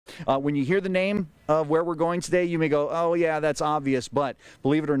When you hear the name of where we're going today, you may go, oh yeah, that's obvious, but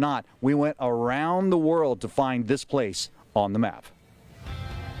believe it or not, we went around the world to find this place on the map.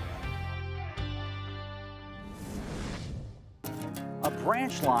 A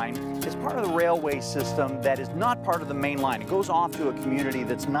branch line is part of the railway system that is not part of the main line. It goes off to a community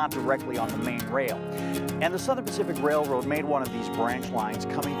that's not directly on the main rail. And the Southern Pacific Railroad made one of these branch lines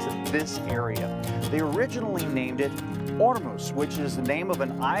coming to this area. They originally named it Ormuz, which is the name of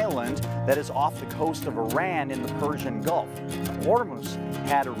an island that is off the coast of Iran in the Persian Gulf. Ormuz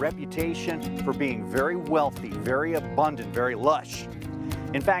had a reputation for being very wealthy, very abundant, very lush.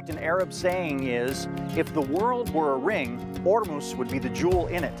 In fact, an Arab saying is, if the world were a ring, Ormuz would be the jewel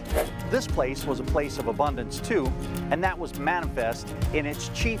in it. This place was a place of abundance too, and that was manifest in its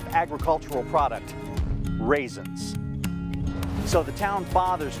chief agricultural product, raisins. So the town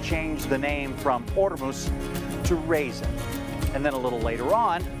fathers changed the name from Ormuz to Raisin. And then a little later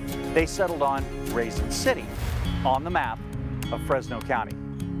on, they settled on Raisin City on the map of Fresno County.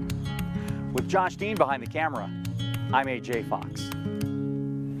 With Josh Dean behind the camera, I'm A.J. Fox.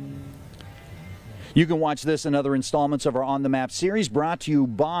 You can watch this and other installments of our On the Map series brought to you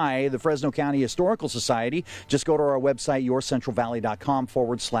by the Fresno County Historical Society. Just go to our website,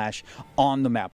 yourcentralvalley.com/on the map.